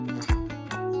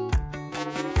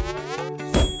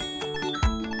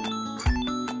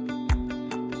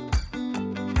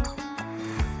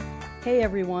Hey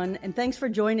everyone, and thanks for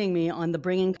joining me on the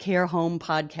Bringing Care Home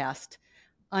podcast.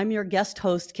 I'm your guest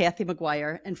host, Kathy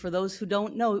McGuire, and for those who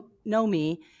don't know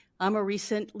me, I'm a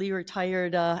recently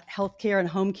retired healthcare and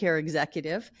home care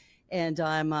executive, and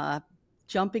I'm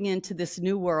jumping into this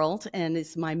new world, and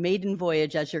it's my maiden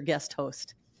voyage as your guest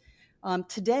host.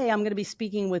 Today, I'm going to be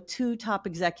speaking with two top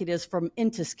executives from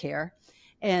Intus Care,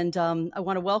 and I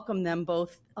want to welcome them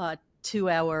both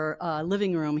to our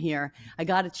living room here. I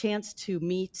got a chance to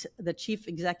meet the Chief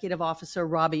Executive Officer,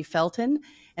 Robbie Felton,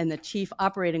 and the Chief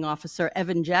Operating Officer,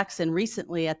 Evan Jackson,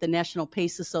 recently at the National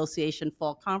PACE Association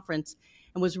Fall Conference,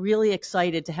 and was really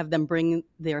excited to have them bring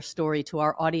their story to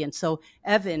our audience. So,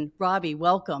 Evan, Robbie,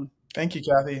 welcome. Thank you,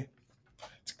 Kathy.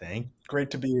 It's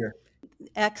great to be here.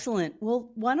 Excellent.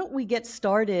 Well, why don't we get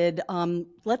started?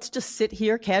 Let's just sit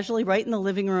here casually right in the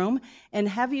living room and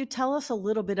have you tell us a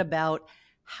little bit about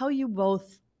how you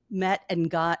both met and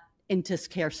got Intus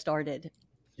Care started.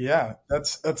 Yeah,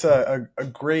 that's a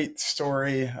great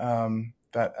story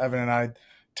that Evan and I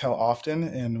tell often,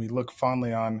 and we look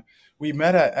fondly on. We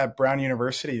met at Brown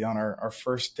University on our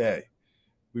first day.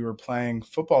 We were playing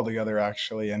football together,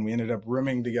 actually, and we ended up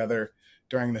rooming together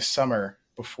during the summer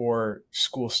before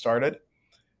school started.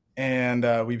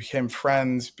 And we became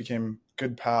friends, became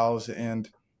good pals, and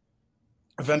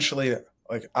eventually,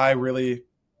 like, I really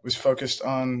was focused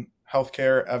on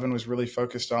healthcare. Evan was really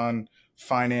focused on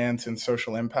finance and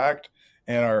social impact,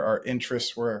 and our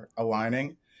interests were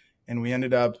aligning. And we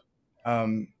ended up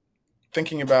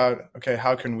thinking about, okay,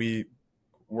 how can we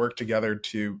work together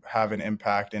to have an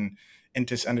impact? And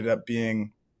Intus ended up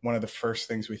being one of the first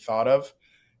things we thought of.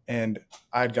 And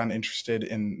I'd gotten interested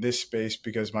in this space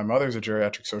because my mother's a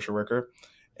geriatric social worker,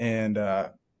 and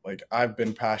I've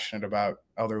been passionate about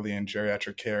elderly and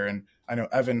geriatric care. And I know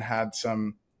Evan had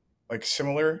some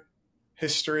similar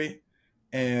history,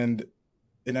 and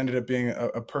it ended up being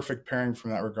a perfect pairing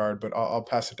from that regard. But I'll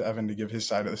pass it to Evan to give his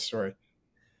side of the story.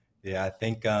 Yeah, I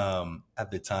think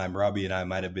at the time, Robbie and I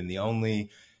might have been the only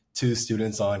two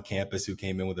students on campus who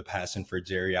came in with a passion for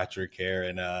geriatric care,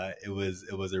 and it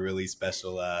was a really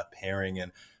special pairing.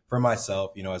 And for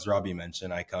myself, as Robbie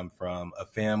mentioned, I come from a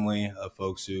family of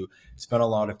folks who spent a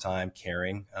lot of time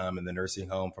caring in the nursing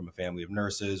home, from a family of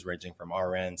nurses ranging from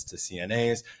RNs to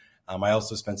CNAs. I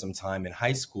also spent some time in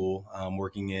high school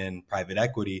working in private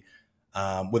equity,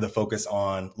 with a focus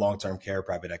on long-term care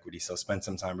private equity. So spent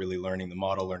some time really learning the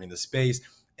model, learning the space.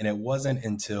 And it wasn't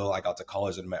until I got to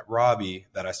college and met Robbie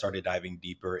that I started diving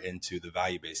deeper into the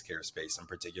value-based care space, and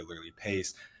particularly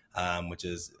PACE, which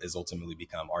is ultimately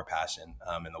become our passion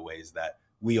in the ways that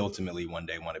we ultimately one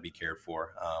day want to be cared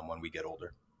for when we get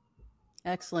older.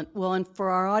 Excellent. Well, and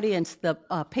for our audience, the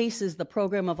PACE is the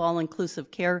Program of All-Inclusive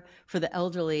Care for the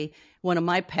Elderly, one of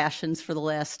my passions for the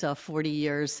last 40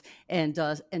 years, and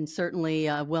certainly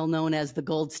well known as the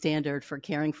gold standard for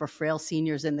caring for frail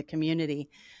seniors in the community.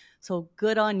 So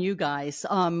good on you guys.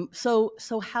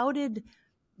 So how did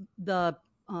the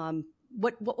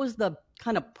what was the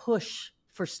kind of push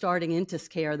for starting Intus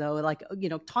Care, though?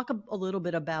 Talk a little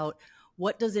bit about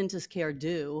what does Intus Care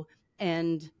do,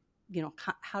 and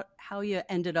how you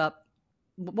ended up,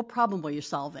 what problem were you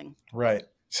solving? Right.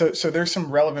 So there's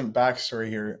some relevant backstory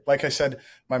here. Like I said,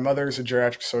 my mother is a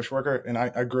geriatric social worker, and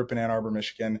I grew up in Ann Arbor,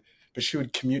 Michigan, but she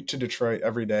would commute to Detroit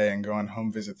every day and go on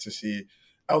home visits to see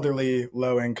elderly,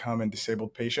 low income, and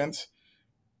disabled patients.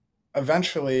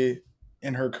 Eventually,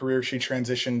 in her career, she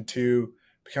transitioned to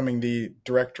becoming the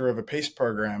director of a PACE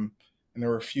program. And there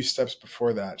were a few steps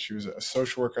before that. She was a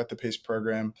social worker at the PACE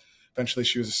program. Eventually,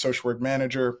 she was a social work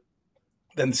manager,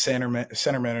 then center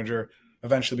manager,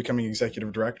 eventually becoming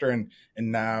executive director. And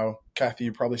now, Kathy,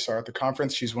 you probably saw her at the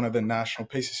conference, she's one of the National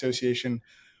PACE Association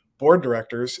board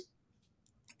directors,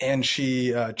 and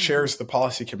she chairs the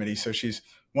policy committee. So she's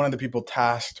one of the people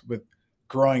tasked with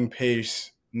growing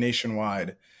PACE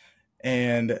nationwide.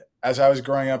 And as I was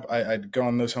growing up, I'd go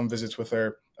on those home visits with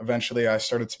her. Eventually, I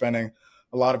started spending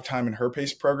a lot of time in her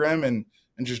PACE program, and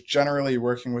just generally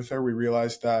working with her, we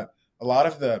realized that a lot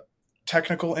of the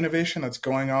technical innovation that's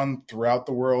going on throughout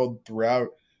the world, throughout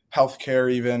healthcare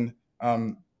even,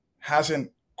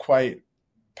 hasn't quite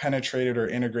penetrated or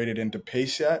integrated into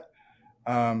PACE yet.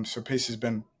 So PACE has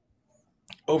been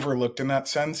overlooked in that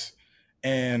sense.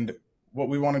 And what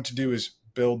we wanted to do is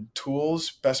build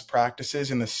tools, best practices,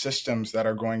 and the systems that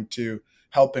are going to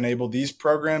help enable these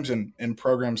programs and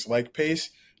programs like PACE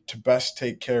to best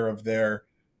take care of their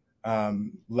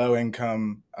low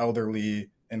income, elderly,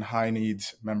 and high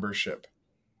needs membership.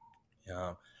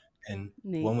 Yeah. And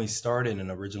Neat. when we started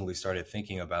and originally started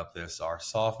thinking about this, our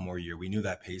sophomore year, we knew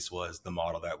that PACE was the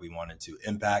model that we wanted to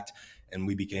impact, and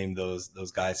we became those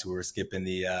guys who were skipping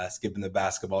the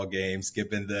basketball game,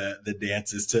 skipping the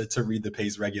dances to read the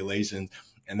PACE regulations,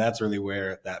 and that's really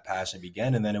where that passion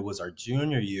began. And then it was our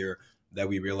junior year that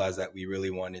we realized that we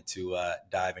really wanted to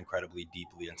dive incredibly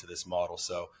deeply into this model.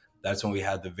 So that's when we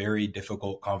had the very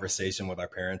difficult conversation with our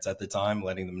parents at the time,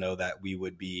 letting them know that we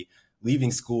would be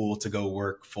leaving school to go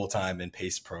work full-time in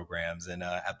PACE programs. And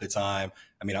at the time,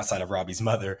 I mean, outside of Robbie's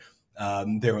mother,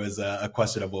 there was a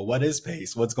question of, well, what is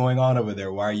PACE? What's going on over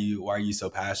there? Why are you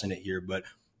so passionate here? But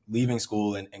leaving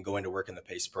school and going to work in the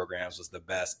PACE programs was the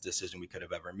best decision we could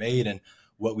have ever made. And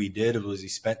what we did was we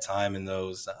spent time in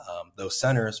those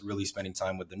centers, really spending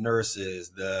time with the nurses,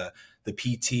 the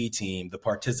PT team, the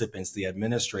participants, the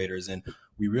administrators. And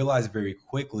we realized very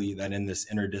quickly that in this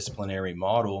interdisciplinary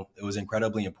model, it was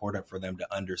incredibly important for them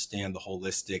to understand the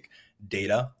holistic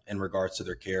data in regards to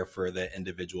their care for the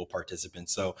individual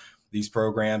participants. So these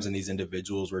programs and these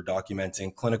individuals were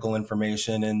documenting clinical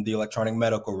information in the electronic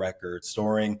medical record,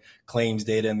 storing claims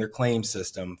data in their claims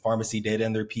system, pharmacy data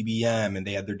in their PBM, and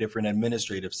they had their different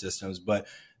administrative systems. But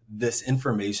this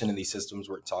information and these systems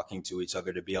were talking to each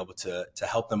other to be able to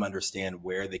help them understand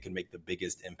where they can make the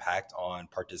biggest impact on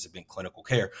participant clinical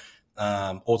care.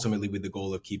 Ultimately with the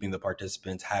goal of keeping the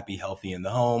participants happy, healthy in the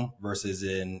home versus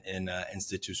in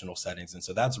institutional settings. And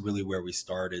so that's really where we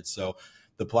started. So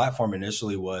the platform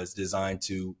initially was designed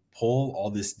to pull all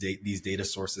these data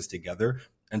sources together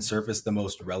and surface the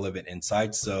most relevant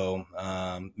insights. So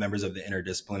members of the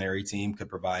interdisciplinary team could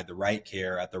provide the right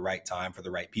care at the right time for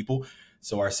the right people.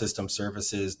 So our system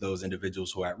surfaces those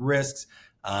individuals who are at risks.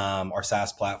 Our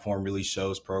SaaS platform really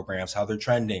shows programs, how they're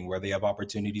trending, where they have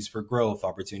opportunities for growth,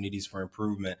 opportunities for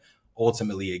improvement,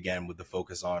 ultimately, again, with the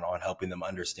focus on helping them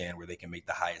understand where they can make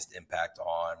the highest impact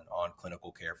on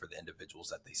clinical care for the individuals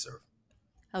that they serve.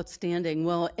 Outstanding.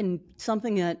 Well, and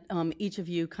something that each of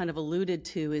you kind of alluded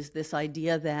to is this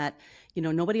idea that,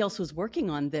 nobody else was working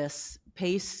on this.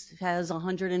 PACE has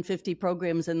 150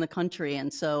 programs in the country.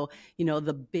 And so,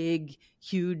 the big,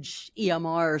 huge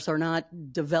EMRs are not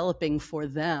developing for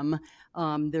them.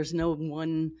 There's no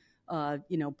one,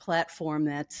 platform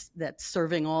that's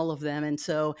serving all of them. And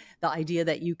so the idea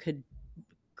that you could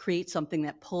create something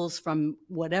that pulls from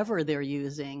whatever they're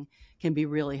using can be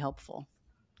really helpful.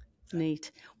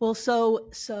 Neat. Well,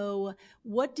 so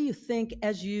what do you think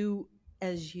as you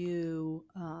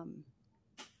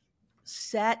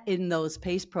sat in those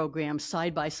PACE programs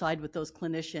side by side with those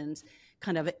clinicians,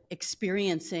 kind of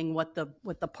experiencing what the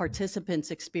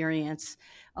participants experience?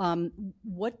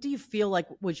 What do you feel like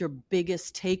was your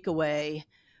biggest takeaway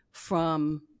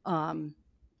from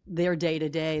their day to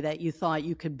day that you thought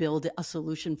you could build a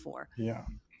solution for? Yeah.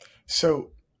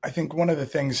 So I think one of the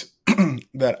things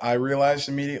that I realized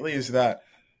immediately is that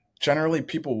generally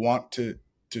people want to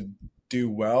do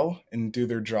well and do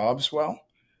their jobs well.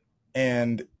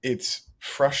 And it's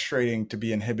frustrating to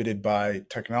be inhibited by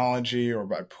technology or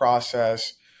by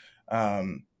process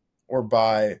or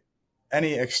by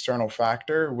any external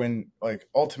factor when, like,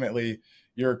 ultimately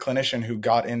you're a clinician who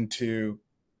got into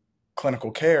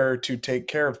clinical care to take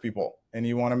care of people, and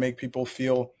you want to make people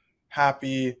feel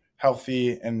happy,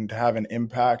 healthy, and have an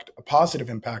impact, a positive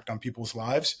impact on people's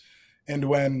lives. And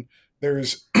when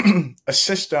there's a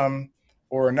system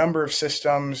or a number of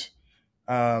systems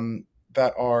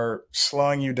that are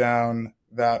slowing you down,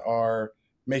 that are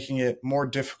making it more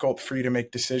difficult for you to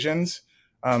make decisions,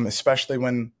 especially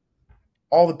when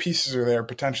all the pieces are there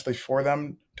potentially for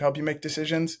them to help you make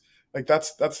decisions, like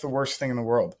that's the worst thing in the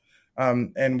world.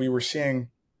 And we were seeing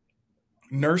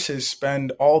nurses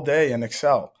spend all day in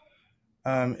Excel.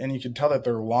 And you can tell that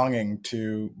they're longing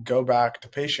to go back to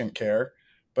patient care,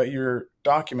 but you're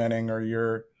documenting or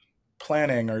you're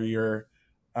planning or you're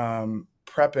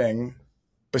prepping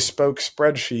bespoke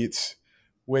spreadsheets,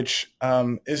 which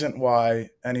isn't why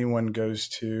anyone goes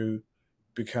to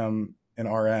become an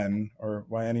RN or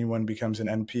why anyone becomes an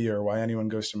NP or why anyone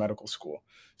goes to medical school.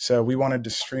 So we wanted to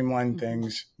streamline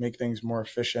things, make things more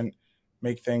efficient,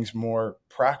 make things more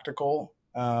practical,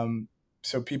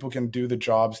 so people can do the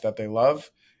jobs that they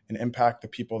love and impact the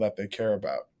people that they care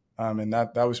about. And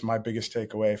that was my biggest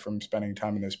takeaway from spending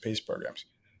time in those PACE programs.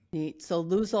 Neat. So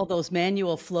lose all those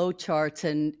manual flow charts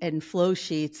and flow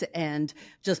sheets and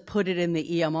just put it in the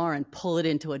EMR and pull it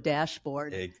into a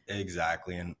dashboard.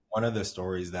 Exactly. And one of the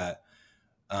stories that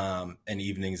and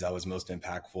evenings that was most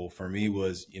impactful for me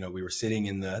was, we were sitting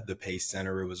in the PACE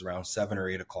center. It was around 7 or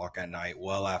 8 o'clock at night,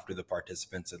 well after the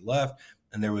participants had left.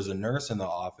 and there was a nurse in the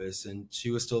office, and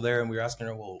she was still there, and we were asking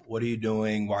her, well, what are you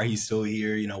doing? Why are you still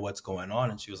here? You know, what's going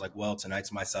on? And she was like, well,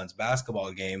 tonight's my son's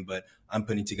basketball game, but I'm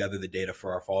putting together the data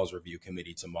for our falls review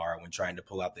committee tomorrow and trying to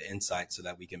pull out the insights so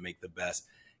that we can make the best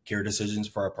care decisions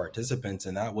for our participants.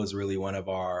 And that was really one of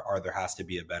our there has to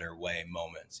be a better way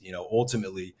moments. You know,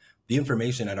 ultimately, the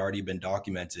information had already been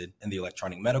documented in the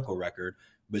electronic medical record,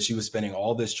 but she was spending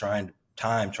all this time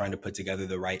trying to put together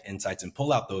the right insights and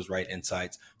pull out those right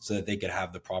insights so that they could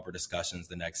have the proper discussions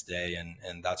the next day.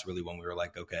 And that's really when we were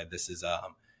like, okay, this is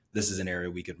an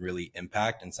area we could really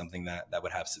impact, and something that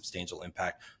would have substantial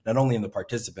impact, not only in the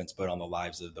participants, but on the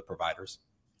lives of the providers.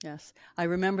 Yes. I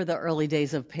remember the early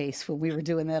days of PACE when we were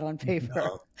doing that on paper.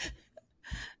 No.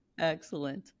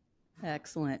 Excellent.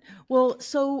 Excellent. Well,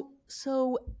 so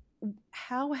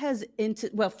how has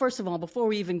Intus, well, first of all, before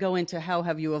we even go into how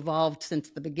have you evolved since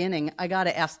the beginning, I got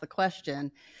to ask the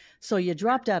question. So you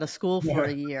dropped out of school for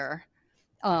a year.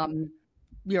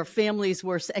 Your families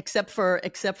were, except for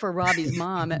Robbie's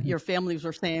mom, your families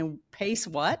were saying, "Pace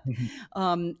what?"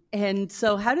 And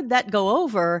so how did that go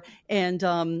over? And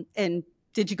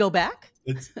did you go back?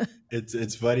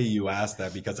 It's funny you asked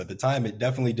that, because at the time it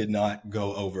definitely did not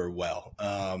go over well.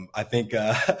 I think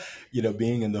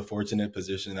being in the fortunate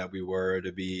position that we were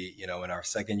to be, in our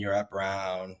second year at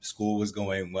Brown, school was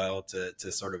going well,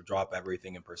 to sort of drop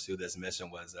everything and pursue this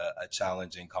mission was a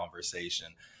challenging conversation.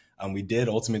 We did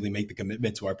ultimately make the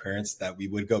commitment to our parents that we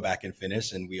would go back and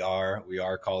finish, and we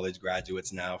are college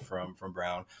graduates now from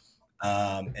Brown.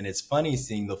 And it's funny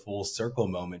seeing the full circle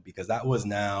moment, because that was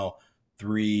now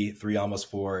three,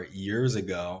 almost 4 years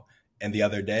ago. And the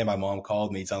other day, my mom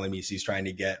called me telling me she's trying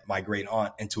to get my great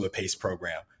aunt into a PACE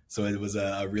program. So it was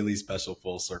a really special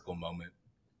full circle moment.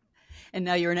 And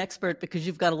now you're an expert because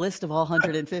you've got a list of all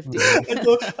 150.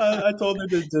 I told her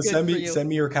to send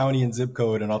me your county and zip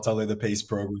code, and I'll tell her the PACE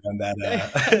program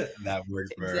that works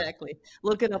for her. Exactly.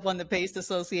 Look it up on the PACE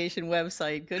Association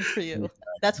website. Good for you.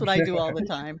 That's what I do all the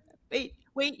time. Wait,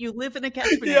 you live in a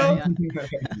catchment area.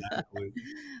 Exactly.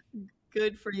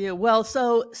 Good for you. Well,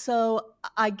 so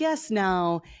I guess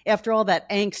now, after all that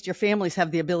angst, your families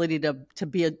have the ability to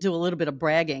do a little bit of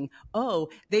bragging. Oh,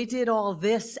 they did all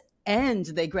this and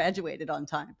they graduated on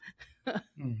time.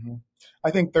 Mm-hmm.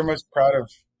 I think they're most proud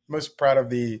of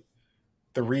the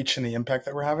reach and the impact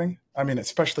that we're having. I mean,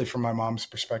 especially from my mom's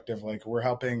perspective, like, we're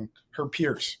helping her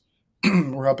peers.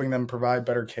 We're helping them provide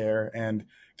better care. And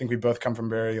I think we both come from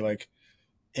very, like,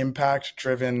 impact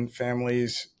driven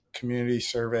families, community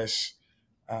service,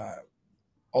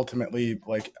 ultimately,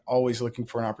 like, always looking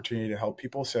for an opportunity to help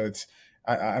people. So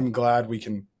I'm glad we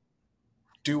can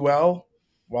do well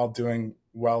while doing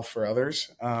well for others,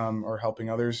 or helping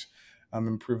others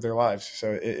improve their lives.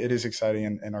 So it is exciting,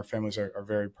 and our families are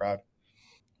very proud.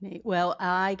 Well,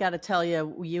 I got to tell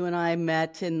you, you and I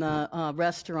met in the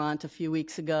restaurant a few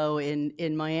weeks ago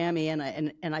in Miami, and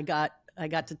I got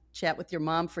to chat with your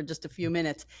mom for just a few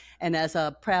minutes. And as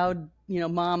a proud,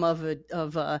 mom of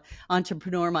a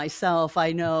entrepreneur myself,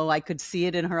 I know I could see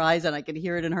it in her eyes and I could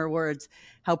hear it in her words,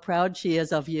 how proud she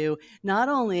is of you, not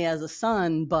only as a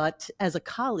son, but as a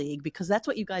colleague, because that's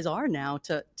what you guys are now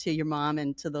to your mom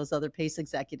and to those other PACE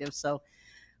executives. So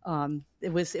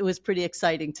it was pretty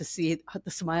exciting to see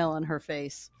the smile on her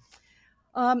face.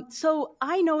 So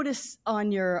I noticed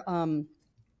on your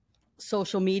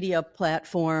social media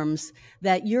platforms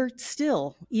that you're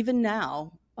still, even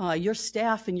now, your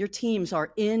staff and your teams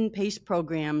are in PACE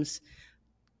programs,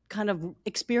 kind of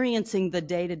experiencing the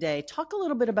day-to-day. Talk a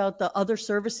little bit about the other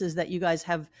services that you guys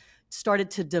have started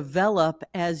to develop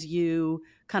as you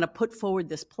kind of put forward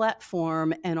this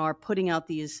platform and are putting out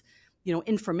these,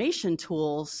 information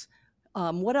tools.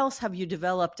 What else have you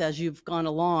developed as you've gone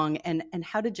along, and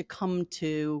how did you come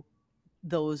to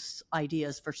those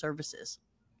ideas for services?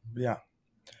 Yeah.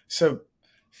 So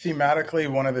thematically,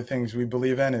 one of the things we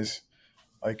believe in is,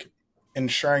 like,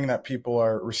 ensuring that people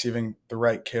are receiving the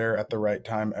right care at the right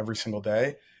time every single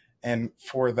day. And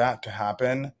for that to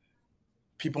happen,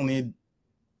 people need,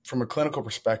 from a clinical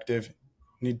perspective,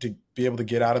 need to be able to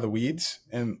get out of the weeds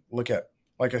and look at,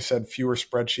 like I said, fewer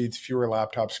spreadsheets, fewer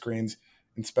laptop screens,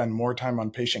 and spend more time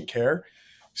on patient care.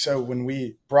 So when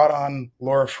we brought on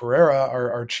Laura Ferreira,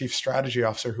 our chief strategy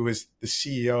officer, who is the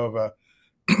CEO of a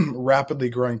rapidly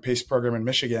growing PACE program in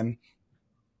Michigan,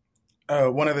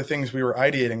 one of the things we were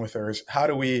ideating with her is, how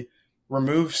do we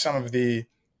remove some of the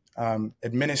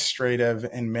administrative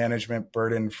and management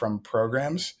burden from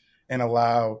programs and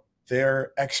allow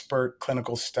their expert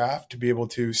clinical staff to be able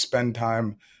to spend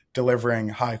time delivering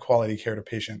high quality care to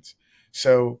patients.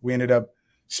 So we ended up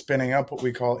spinning up what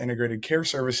we call integrated care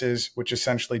services, which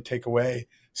essentially take away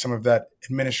some of that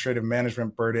administrative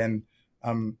management burden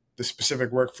The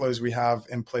specific workflows we have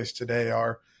in place today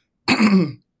are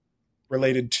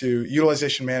related to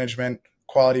utilization management,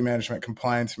 quality management,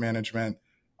 compliance management,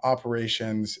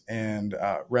 operations, and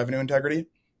revenue integrity.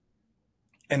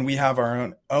 And we have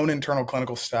our own internal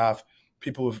clinical staff,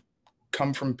 people who've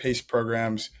come from PACE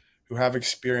programs, who have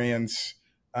experience,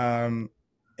 and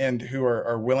who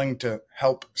are willing to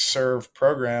help serve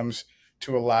programs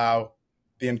to allow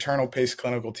the internal PACE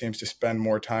clinical teams to spend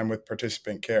more time with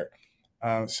participant care.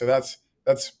 So that's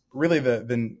really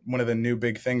the one of the new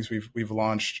big things we've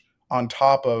launched on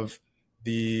top of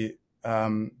the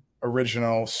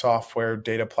original software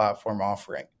data platform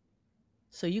offering.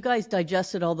 So you guys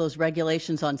digested all those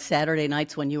regulations on Saturday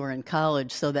nights when you were in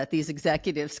college so that these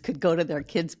executives could go to their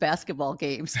kids' basketball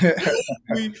games.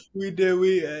 We did.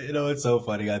 It's so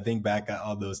funny. I think back at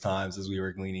all those times as we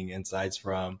were gleaning insights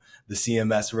from the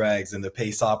CMS regs and the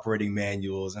PACE operating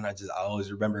manuals. And I always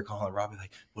remember calling Robbie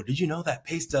like, well, did you know that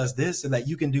PACE does this and that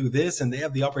you can do this and they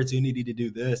have the opportunity to do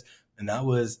this? And that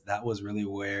was really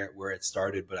where it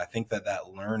started. But I think that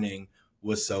learning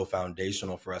was so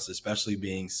foundational for us, especially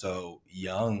being so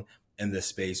young in this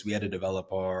space. We had to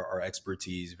develop our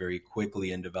expertise very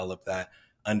quickly and develop that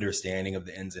understanding of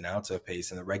the ins and outs of PACE,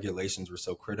 and the regulations were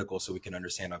so critical so we can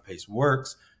understand how PACE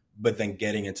works. But then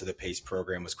getting into the PACE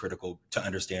program was critical to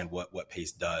understand what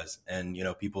PACE does. And,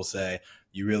 people say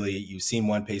you've seen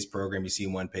one PACE program,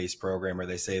 or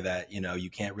they say that, you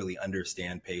can't really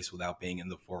understand PACE without being in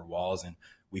the four walls. And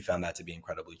we found that to be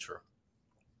incredibly true.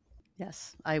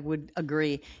 Yes, I would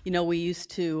agree. We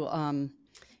used to,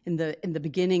 in the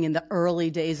beginning, in the early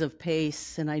days of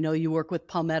PACE, and I know you work with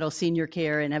Palmetto Senior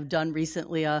Care and have done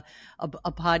recently a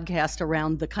podcast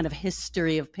around the kind of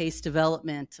history of PACE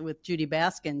development with Judy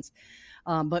Baskins.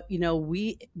 But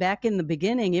we back in the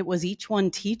beginning, it was each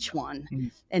one teach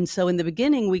one, and so in the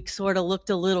beginning we sort of looked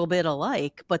a little bit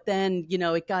alike. But then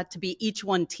it got to be each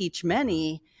one teach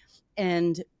many,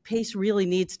 and PACE really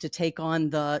needs to take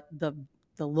on the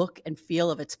look and feel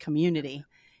of its community.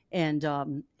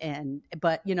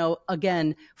 But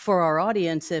again, for our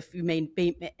audience, if you may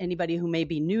be anybody who may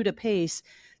be new to PACE,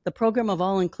 the program of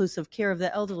all-inclusive care of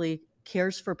the elderly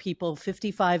cares for people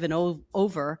 55 and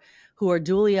over who are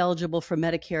dually eligible for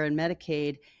Medicare and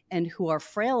Medicaid and who are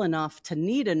frail enough to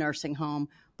need a nursing home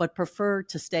but prefer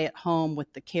to stay at home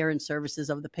with the care and services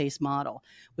of the PACE model,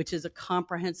 which is a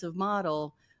comprehensive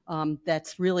model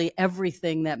that's really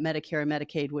everything that Medicare and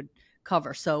Medicaid would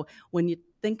cover. So when you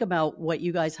think about what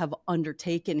you guys have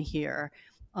undertaken here,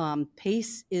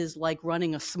 PACE is like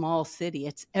running a small city.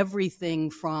 It's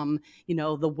everything from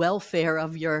the welfare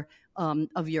of your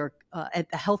at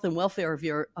the health and welfare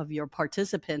of your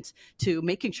participants to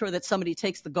making sure that somebody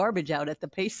takes the garbage out at the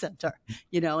PACE center,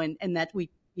 and that we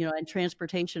and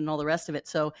transportation and all the rest of it.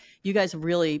 So you guys have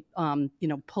really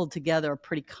pulled together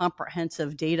pretty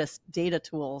comprehensive data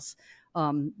tools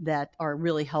that are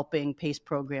really helping PACE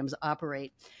programs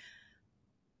operate.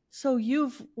 So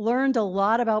you've learned a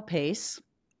lot about PACE,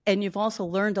 and you've also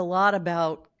learned a lot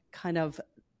about kind of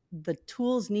the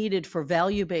tools needed for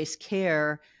value-based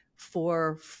care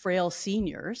for frail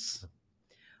seniors.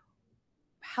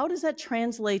 How does that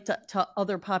translate to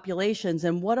other populations,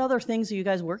 and what other things are you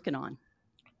guys working on?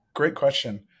 Great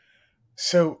question.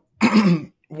 So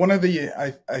one of the,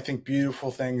 I think,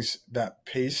 beautiful things that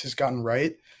PACE has gotten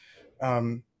right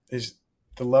is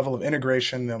the level of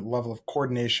integration, the level of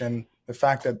coordination, the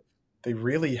fact that they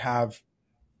really have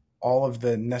all of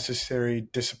the necessary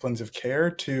disciplines of care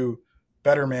to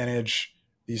better manage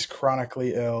these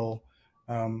chronically ill,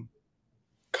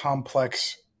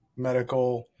 complex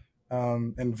medical,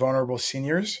 and vulnerable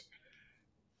seniors,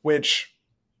 which,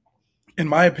 in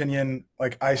my opinion,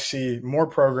 I see more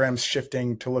programs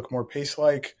shifting to look more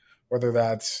PACE-like, whether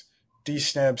that's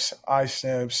D-SNPs,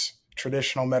 I-SNPs,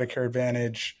 traditional Medicare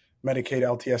Advantage, Medicaid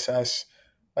LTSS.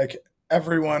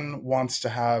 Everyone wants to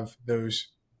have those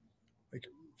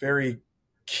very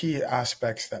key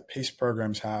aspects that PACE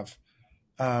programs have.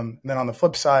 And then on the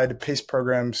flip side, PACE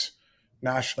programs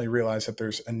nationally realize that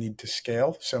there's a need to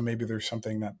scale. So maybe there's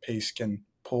something that PACE can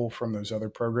pull from those other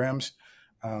programs,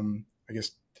 I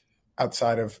guess,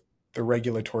 outside of the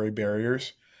regulatory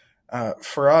barriers.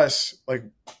 For us,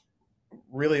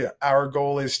 really our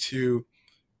goal is to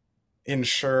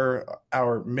ensure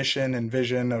our mission and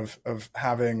vision of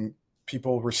having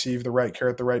people receive the right care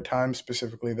at the right time,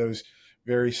 specifically those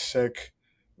very sick,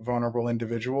 vulnerable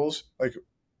individuals.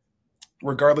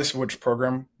 Regardless of which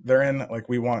program they're in,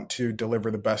 we want to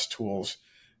deliver the best tools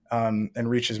and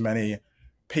reach as many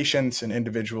patients and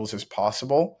individuals as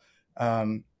possible.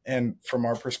 And from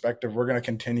our perspective, we're going to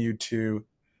continue to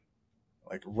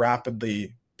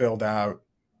rapidly build out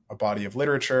a body of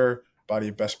literature, body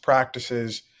of best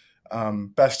practices,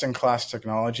 best in class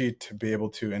technology to be able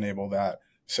to enable that.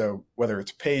 So whether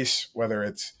it's PACE, whether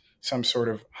it's some sort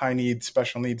of high needs,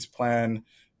 special needs plan,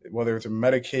 whether it's a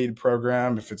Medicaid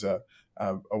program, if it's a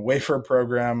wafer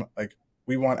program, like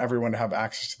we want everyone to have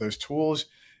access to those tools.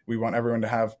 We want everyone to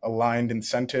have aligned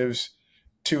incentives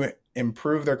to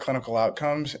improve their clinical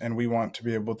outcomes. And we want to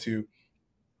be able to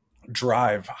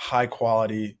drive high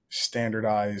quality,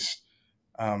 standardized,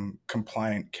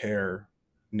 compliant care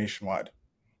nationwide.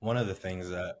 One of the things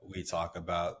that we talk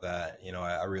about that,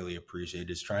 I really appreciate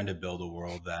is trying to build a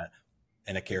world that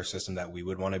and a care system that we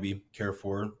would want to be cared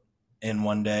for in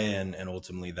one day. And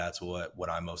ultimately that's what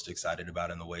I'm most excited about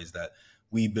in the ways that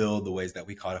we build, the ways that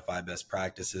we codify best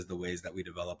practices, the ways that we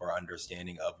develop our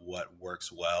understanding of what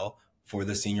works well for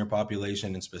the senior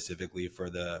population and specifically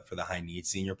for the high needs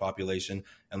senior population.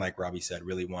 And like Robbie said,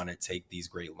 really want to take these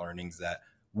great learnings that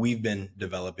we've been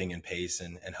developing in PACE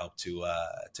and help to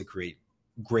create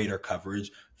greater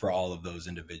coverage for all of those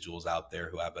individuals out there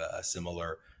who have a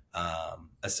similar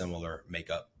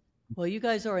makeup. Well, you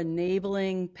guys are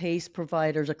enabling PACE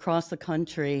providers across the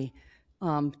country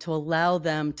to allow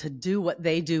them to do what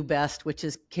they do best, which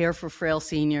is care for frail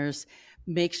seniors,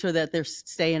 make sure that they're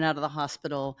staying out of the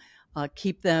hospital,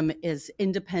 keep them as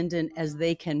independent as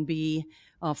they can be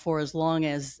for as long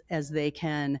as they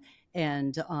can.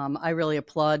 And I really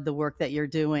applaud the work that you're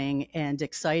doing and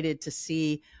excited to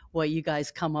see what you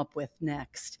guys come up with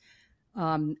next.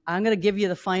 I'm going to give you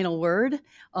the final word.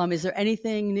 Is there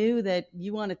anything new that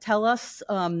you want to tell us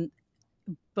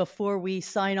before we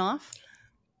sign off?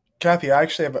 Kathy, I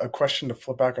actually have a question to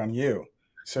flip back on you.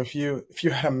 So if you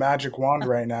had a magic wand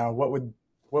right now, what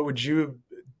would you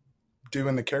do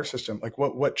in the care system? Like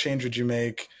what change would you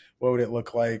make? What would it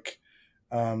look like?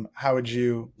 How would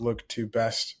you look to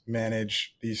best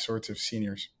manage these sorts of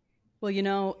seniors?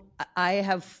 Well, I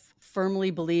have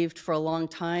firmly believed for a long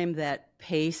time that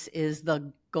PACE is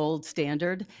the gold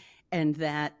standard, and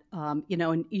that,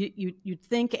 and you'd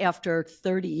think after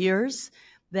 30 years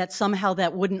that somehow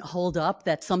that wouldn't hold up,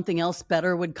 that something else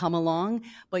better would come along.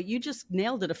 But you just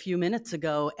nailed it a few minutes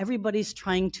ago. Everybody's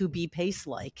trying to be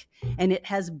PACE-like, and it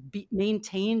has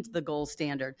maintained the gold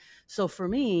standard. So for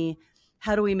me,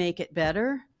 how do we make it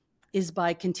better is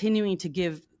by continuing to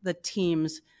give the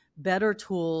teams better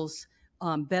tools,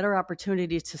 better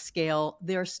opportunities to scale.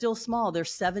 They're still small.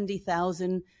 There's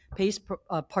 70,000 PACE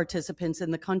participants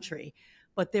in the country,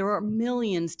 but there are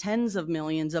millions, tens of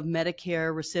millions of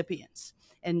Medicare recipients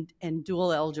and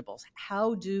dual eligibles.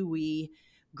 How do we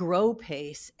grow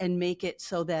PACE and make it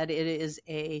so that it is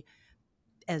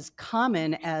as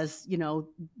common as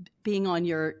being on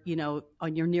your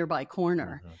nearby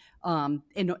corner,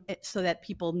 and so that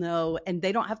people know, and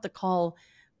they don't have to call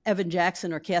Evan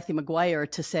Jackson or Kathy McGuire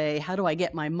to say, how do I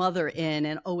get my mother in?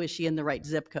 And, is she in the right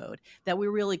zip code? That we're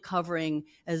really covering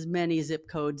as many zip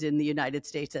codes in the United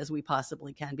States as we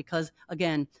possibly can. Because,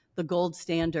 again, the gold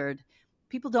standard,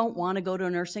 people don't want to go to a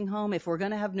nursing home. If we're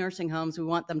going to have nursing homes, we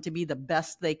want them to be the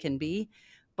best they can be.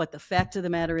 But the fact of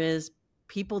the matter is,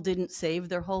 people didn't save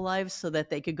their whole lives so that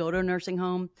they could go to a nursing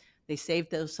home. They saved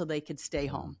those so they could stay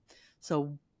home.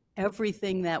 So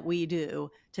everything that we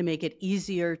do to make it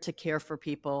easier to care for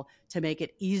people, to make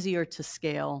it easier to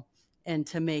scale, and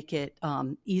to make it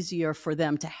easier for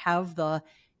them to have the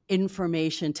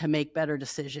information to make better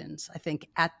decisions, I think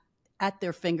at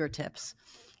their fingertips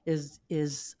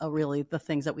is really the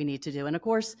things that we need to do. And of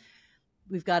course,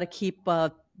 we've got to keep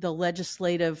the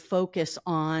legislative focus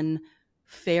on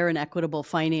fair and equitable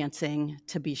financing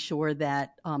to be sure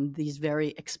that these very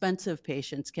expensive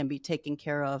patients can be taken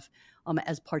care of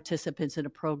as participants in a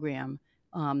program,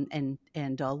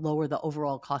 and lower the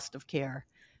overall cost of care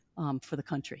for the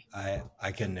country.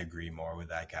 I couldn't agree more with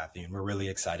that, Kathy. And we're really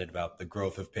excited about the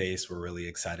growth of PACE. We're really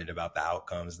excited about the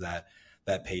outcomes that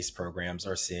PACE programs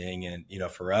are seeing. And,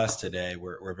 for us today,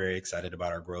 we're very excited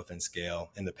about our growth and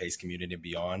scale in the PACE community and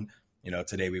beyond.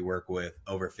 Today we work with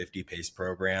over 50 PACE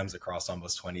programs across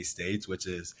almost 20 states, which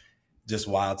is just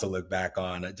wild to look back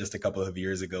on. Just a couple of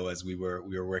years ago, as we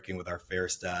were working with our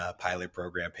first pilot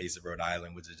program, PACE of Rhode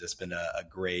Island, which has just been a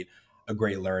great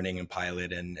learning and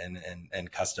pilot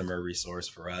and customer resource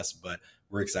for us. But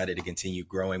we're excited to continue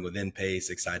growing within PACE,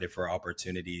 excited for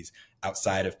opportunities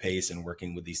outside of PACE and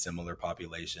working with these similar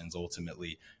populations,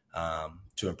 ultimately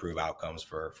to improve outcomes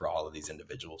for all of these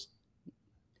individuals.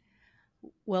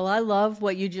 Well, I love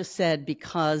what you just said,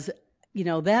 because,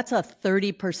 that's a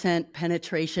 30%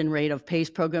 penetration rate of PACE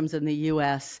programs in the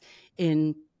U.S.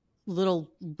 in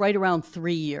right around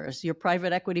 3 years. Your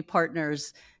private equity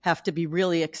partners have to be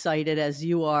really excited, as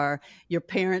you are. Your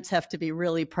parents have to be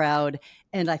really proud.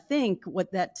 And I think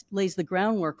what that lays the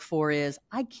groundwork for is,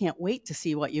 I can't wait to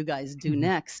see what you guys do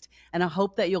next. And I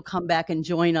hope that you'll come back and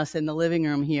join us in the living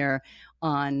room here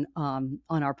on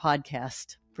our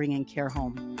podcast, Bringing Care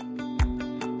Home.